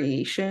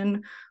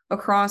variation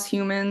across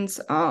humans.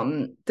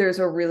 There's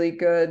a really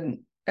good,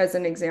 as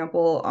an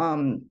example,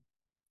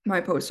 my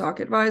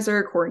postdoc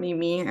advisor, Courtney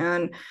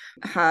Meehan,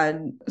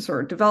 had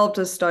sort of developed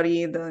a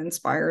study, the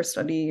Inspire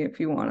study, if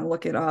you want to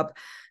look it up,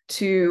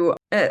 to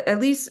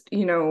at least,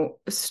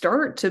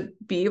 start to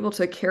be able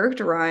to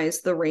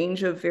characterize the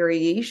range of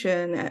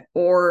variation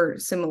or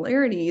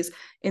similarities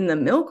in the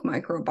milk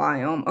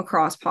microbiome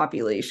across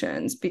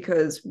populations,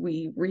 because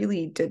we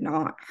really did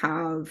not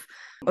have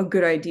a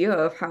good idea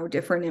of how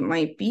different it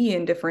might be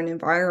in different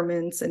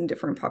environments and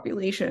different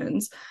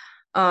populations.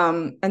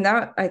 And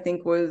that I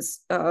think was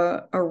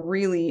a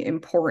really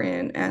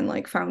important and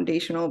like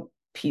foundational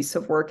piece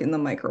of work in the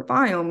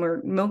microbiome,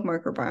 or milk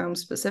microbiome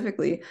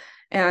specifically.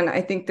 And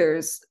I think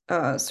there's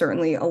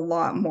certainly a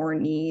lot more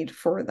need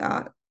for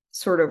that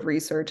sort of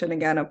research. And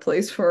again, a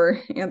place for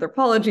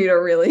anthropology to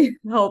really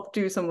help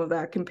do some of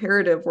that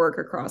comparative work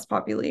across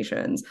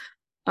populations.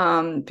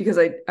 Because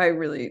I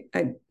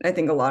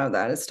think a lot of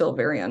that is still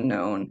very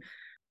unknown.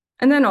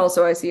 And then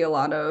also I see a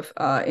lot of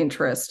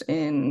interest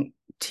in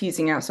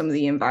teasing out some of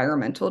the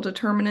environmental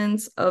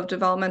determinants of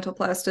developmental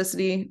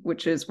plasticity,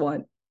 which is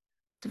what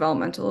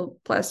developmental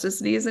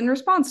plasticity is in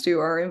response to,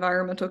 our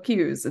environmental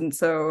cues. And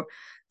so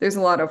there's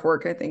a lot of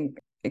work, I think,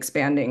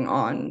 expanding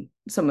on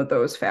some of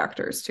those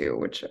factors too,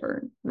 which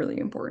are really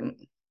important.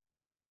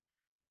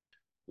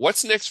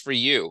 What's next for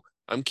you?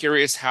 I'm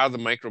curious how the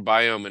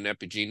microbiome and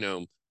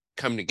epigenome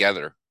come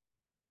together.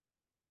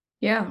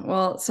 Yeah,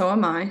 well, so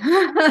am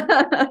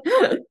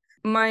I.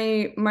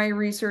 My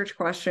research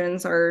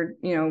questions are,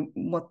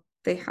 what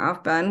they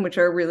have been, which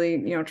are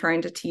really,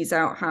 trying to tease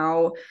out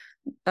how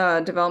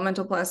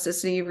developmental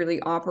plasticity really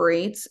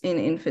operates in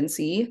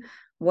infancy,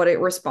 what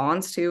it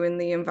responds to in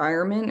the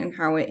environment, and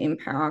how it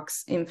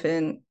impacts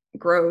infant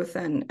growth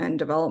and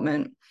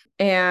development.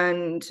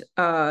 And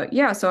so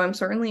I'm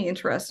certainly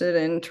interested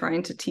in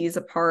trying to tease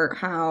apart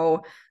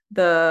how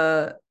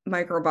the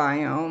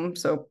microbiome,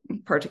 so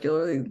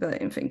particularly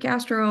the infant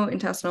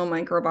gastrointestinal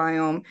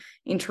microbiome,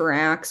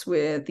 interacts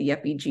with the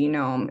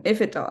epigenome,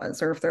 if it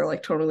does, or if they're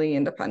like totally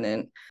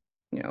independent,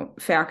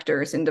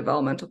 factors in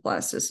developmental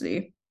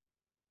plasticity,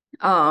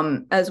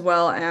 as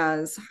well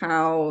as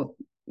how,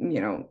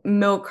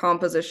 milk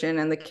composition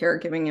and the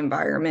caregiving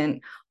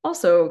environment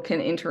also can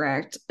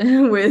interact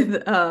with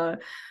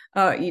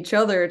each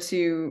other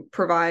to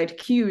provide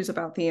cues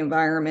about the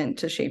environment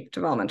to shape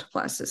developmental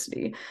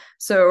plasticity.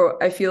 So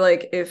I feel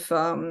like if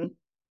a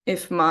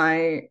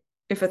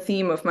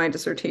theme of my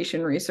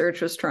dissertation research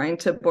was trying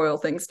to boil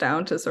things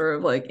down to sort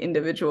of like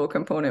individual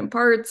component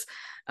parts,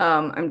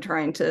 I'm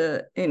trying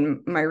to,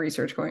 in my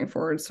research going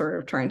forward, sort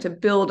of trying to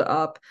build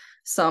up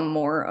some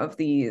more of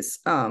these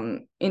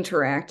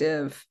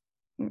interactive,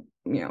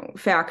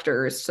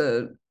 factors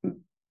to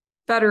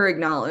better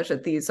acknowledge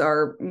that these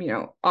are,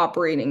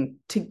 operating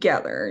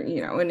together.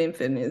 An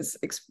infant is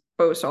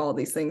exposed to all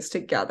these things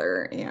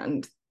together,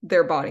 and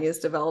their body is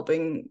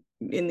developing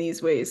in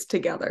these ways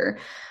together,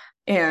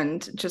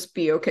 and just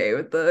be okay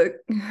with the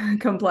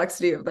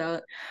complexity of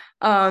that.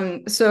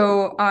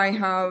 So I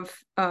have,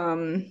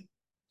 I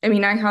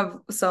have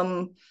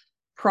some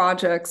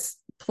projects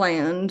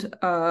planned,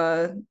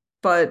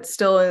 but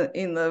still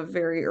in the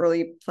very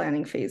early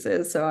planning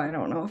phases. So I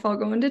don't know if I'll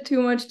go into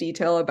too much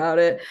detail about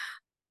it.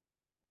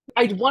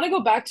 I want to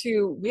go back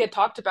to, we had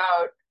talked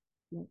about,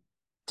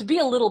 to be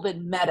a little bit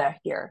meta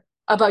here,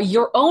 about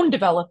your own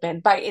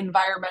development by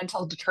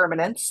environmental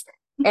determinants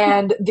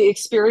and the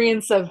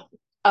experience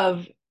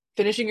of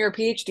finishing your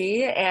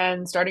PhD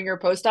and starting your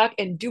postdoc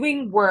and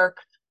doing work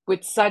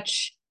with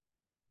such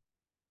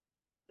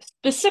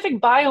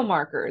specific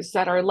biomarkers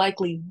that are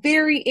likely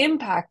very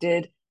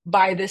impacted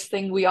by this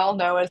thing we all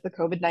know as the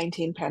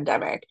COVID-19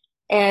 pandemic,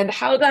 and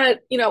how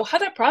that, how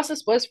that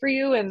process was for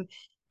you, and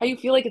how you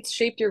feel like it's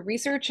shaped your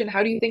research, and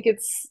how do you think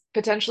it's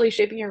potentially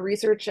shaping your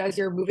research as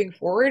you're moving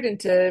forward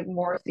into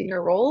more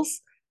senior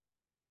roles?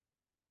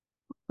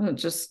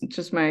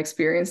 Just my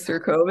experience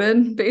through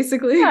COVID,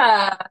 basically.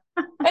 Yeah,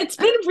 it's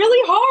been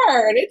really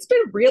hard. It's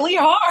been really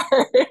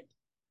hard.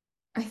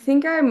 I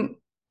think I'm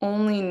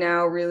only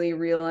now really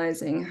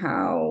realizing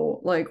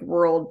how like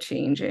world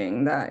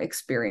changing that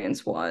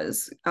experience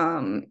was.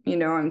 I'm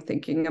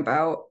thinking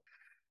about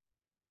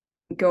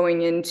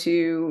going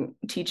into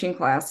teaching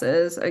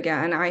classes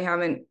again. I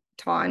haven't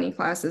taught any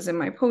classes in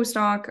my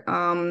postdoc.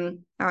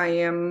 I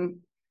am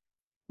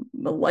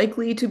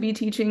likely to be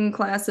teaching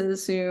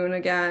classes soon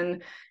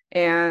again,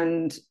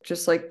 and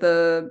just like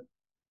the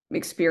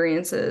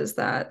experiences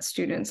that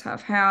students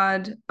have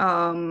had,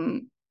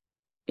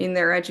 in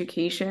their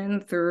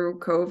education through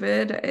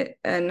COVID,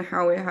 and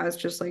how it has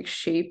just like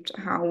shaped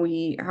how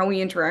we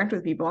interact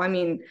with people. I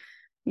mean,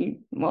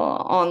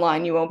 well,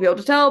 online you won't be able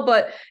to tell,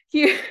 but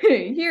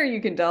here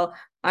you can tell.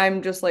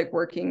 I'm just like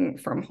working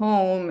from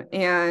home,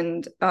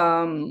 and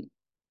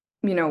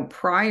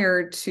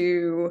prior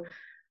to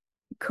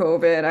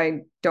COVID,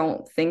 I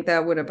don't think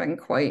that would have been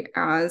quite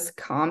as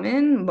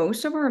common.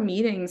 Most of our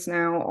meetings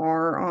now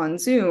are on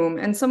Zoom,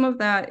 and some of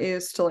that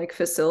is to like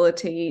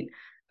facilitate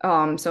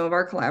some of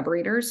our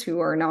collaborators who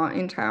are not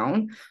in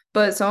town,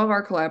 but some of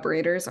our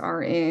collaborators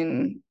are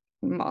in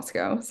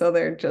Moscow. So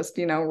they're just,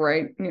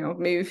 right,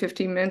 maybe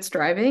 15 minutes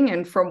driving.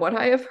 And from what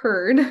I have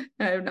heard,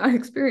 I have not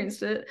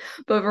experienced it,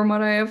 but from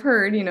what I have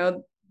heard,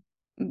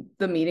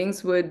 the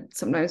meetings would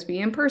sometimes be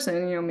in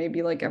person,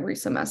 maybe like every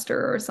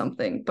semester or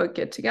something, but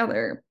get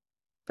together.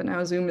 But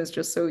now Zoom is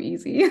just so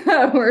easy.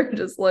 We're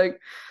just like,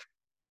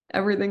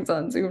 everything's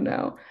on Zoom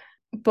now.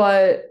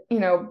 But,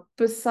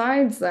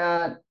 besides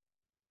that,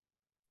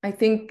 I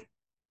think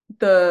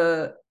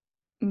the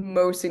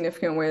most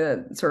significant way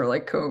that sort of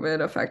like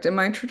COVID affected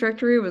my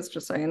trajectory was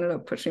just I ended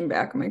up pushing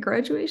back my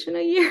graduation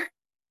a year,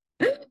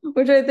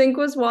 which I think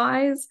was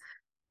wise.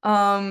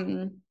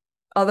 Um,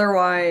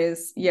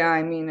 Otherwise, yeah,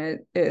 I mean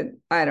it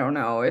I don't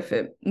know if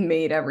it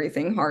made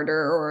everything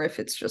harder or if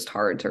it's just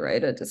hard to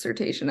write a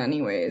dissertation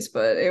anyways,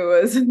 but it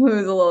was it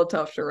was a little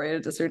tough to write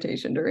a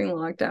dissertation during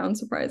lockdown,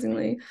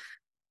 surprisingly.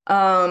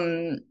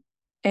 Um,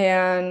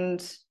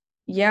 and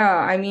yeah,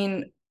 I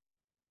mean,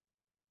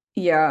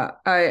 yeah,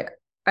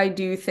 I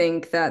do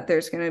think that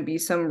there's going to be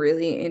some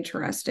really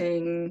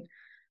interesting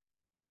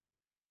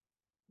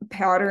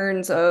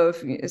patterns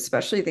of,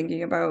 especially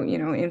thinking about,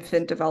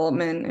 infant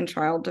development and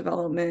child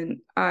development.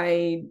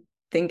 I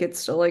think it's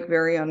still like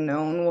very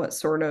unknown what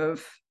sort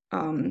of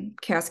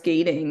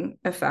cascading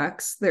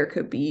effects there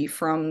could be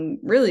from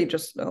really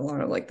just a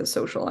lot of like the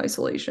social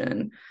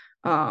isolation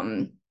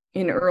um,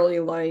 in early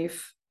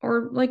life,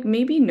 or like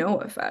maybe no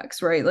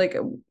effects, right? Like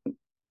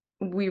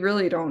we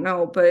really don't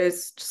know, but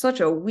it's such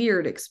a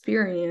weird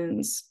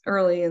experience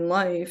early in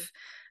life.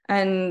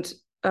 And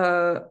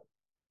uh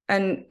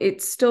and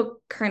it's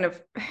still kind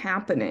of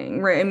happening,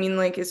 right? I mean,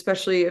 like,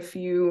 especially if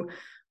you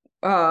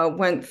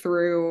went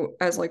through,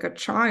 as like a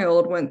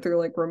child, went through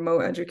like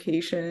remote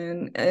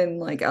education and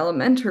like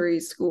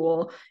elementary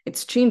school,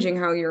 it's changing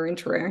how you're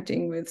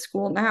interacting with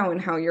school now, and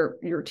how your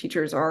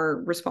teachers are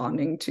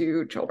responding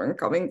to children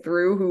coming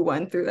through who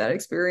went through that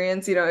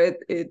experience.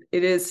 It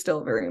is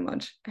still very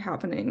much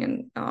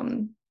happening.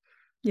 And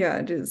yeah,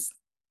 it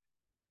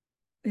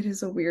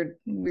is a weird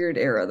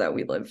era that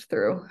we lived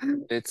through.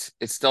 It's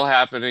still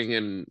happening,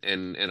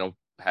 and it'll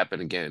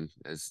happen again,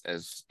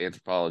 as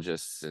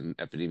anthropologists and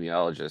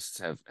epidemiologists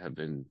have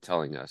been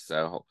telling us.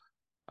 So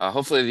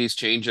hopefully these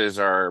changes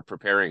are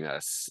preparing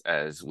us,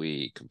 as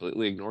we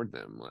completely ignored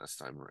them last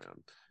time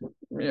around.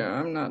 Yeah,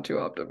 I'm not too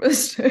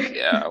optimistic.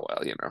 Yeah,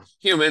 well,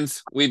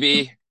 humans, we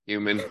be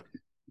human.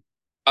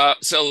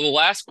 So the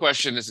last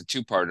question is a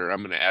two-parter. I'm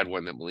going to add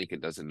one that Malika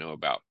doesn't know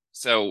about.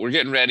 So we're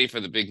getting ready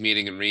for the big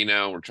meeting in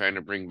Reno. We're trying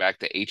to bring back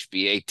the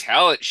HBA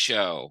talent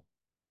show.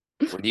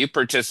 When you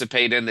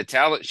participate in the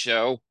talent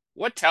show,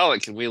 what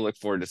talent can we look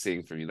forward to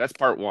seeing from you? That's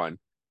part one.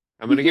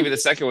 I'm going to give you the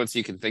second one so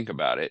you can think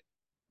about it.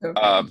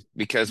 Okay.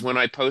 Because when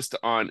I post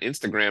on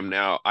Instagram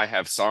now, I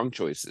have song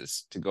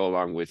choices to go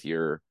along with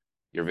your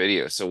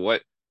video. So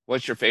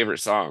what's your favorite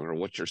song, or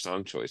what's your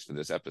song choice for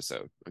this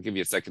episode? I'll give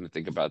you a second to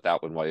think about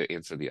that one while you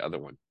answer the other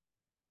one.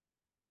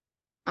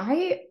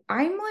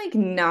 I'm like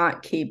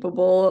not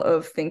capable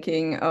of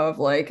thinking of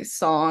like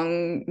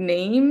song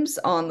names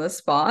on the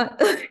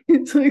spot.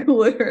 It's like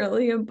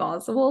literally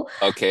impossible.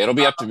 Okay, it'll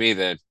be up to me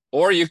then.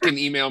 Or you can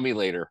email me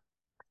later.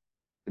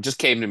 It just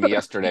came to me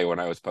yesterday when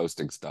I was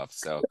posting stuff.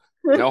 So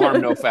no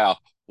harm, no foul.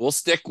 We'll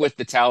stick with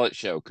the talent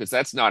show because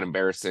that's not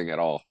embarrassing at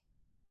all.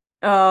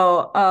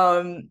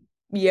 Oh,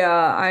 yeah,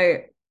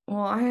 I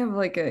have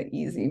like a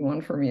easy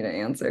one for me to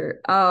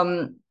answer.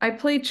 I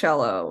play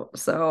cello,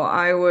 so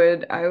I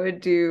would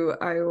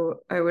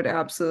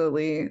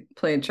absolutely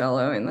play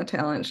cello in the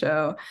talent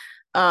show.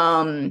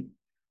 Um,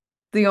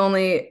 the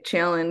only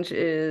challenge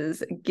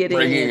is getting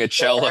Bringing it a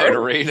cello to there.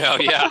 Reno.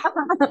 Yeah.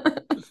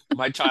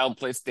 My child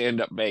plays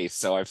stand-up bass,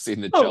 so I've seen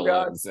the Oh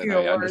God, cellos and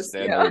I even worse.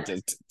 understand the Yeah.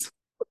 resistance.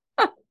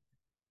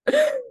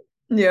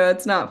 Yeah,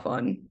 it's not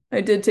fun.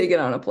 I did take it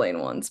on a plane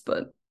once,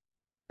 but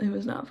it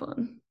was not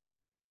fun.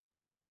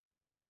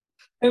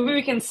 Maybe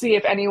we can see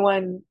if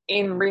anyone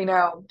in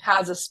Reno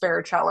has a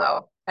spare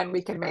cello and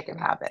we can make it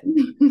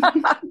happen.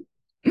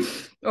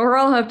 Or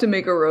I'll have to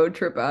make a road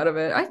trip out of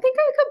it. I think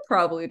I could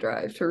probably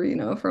drive to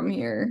Reno from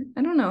here.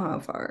 I don't know how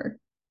far,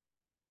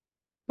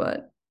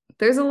 but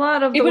there's a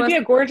lot of It the would be West a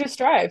Coast. gorgeous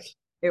drive.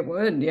 It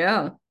would,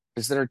 yeah.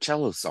 Is there a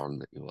cello song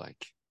that you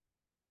like?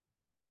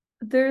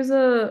 There's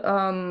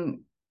a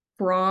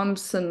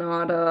Brahms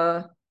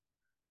sonata.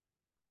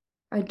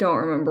 I don't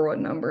remember what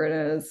number it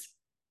is.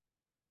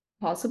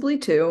 Possibly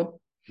two,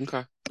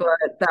 Okay.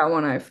 but that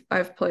one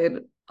I've played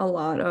a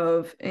lot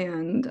of,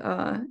 and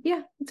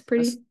yeah, it's That's,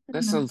 pretty. I that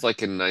don't know. sounds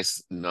like a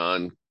nice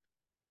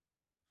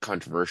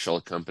controversial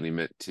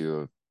accompaniment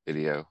to a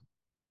video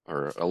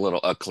or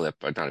a clip,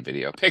 but not a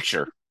video, a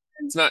picture.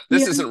 It's not,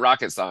 this Yeah. isn't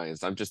rocket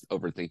science. I'm just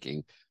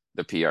overthinking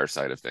the PR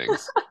side of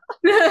things.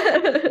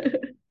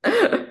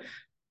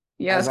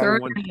 Yeah, As I throw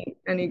want,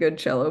 any good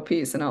cello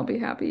piece and I'll be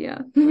happy.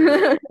 Yeah.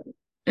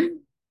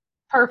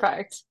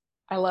 Perfect.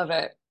 I love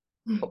it.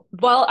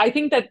 Well, I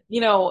think that,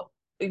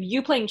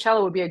 you playing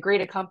cello would be a great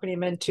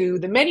accompaniment to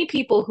the many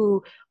people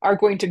who are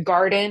going to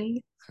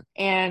garden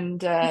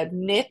and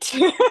knit.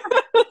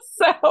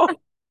 So,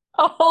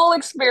 a whole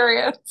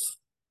experience.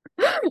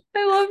 I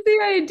love the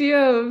idea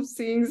of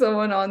seeing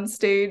someone on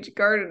stage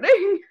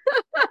gardening.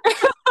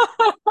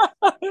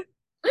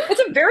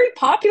 It's a very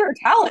popular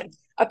talent,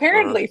 uh,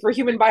 apparently, for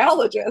human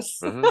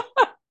biologists. uh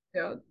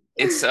Yeah.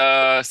 it's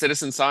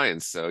citizen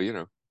science, so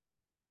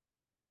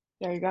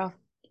There you go.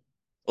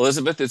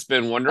 Elizabeth, it's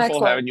been wonderful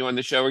Excellent. having you on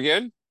the show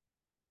again.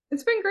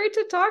 It's been great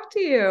to talk to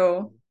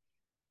you.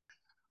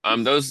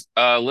 Those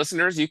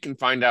listeners, you can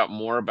find out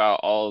more about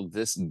all of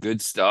this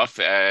good stuff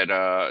at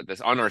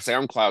this on our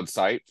SoundCloud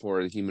site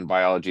for the Human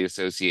Biology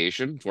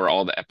Association, where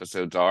all the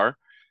episodes are.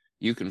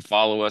 You can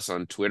follow us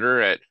on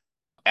Twitter at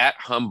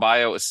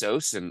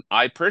HumBioAssoc, and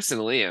I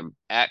personally am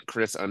at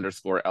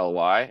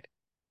Chris_LY.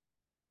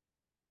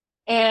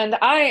 And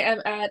I am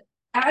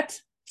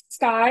at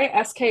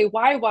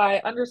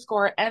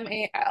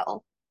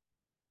Skyy_MAL.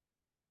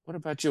 What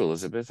about you,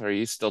 Elizabeth? Are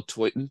you still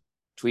tweeting?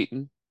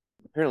 Tweeting?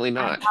 Apparently I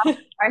not. have,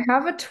 I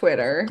have a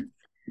Twitter,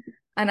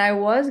 and I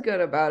was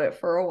good about it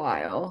for a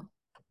while,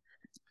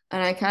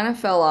 and I kind of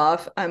fell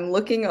off. I'm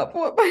looking up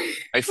what my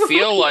I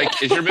feel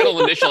like, is your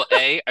middle initial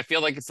A? I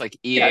feel like it's like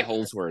EA Yes,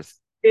 Holdsworth.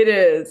 it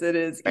is. It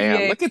is Bam.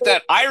 EA. Look at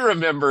that. I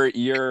remember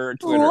your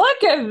Twitter.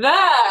 Look at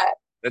that.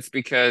 That's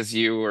because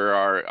you were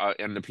our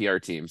in the PR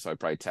team, so I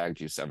probably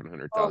tagged you Oh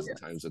 700,000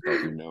 times yes.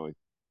 without you knowing.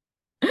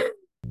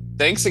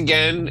 Thanks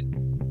again.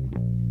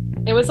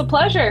 It was a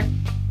pleasure.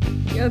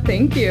 Yeah,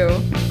 thank you.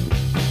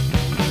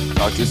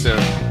 Talk to you soon.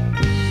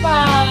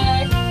 Bye.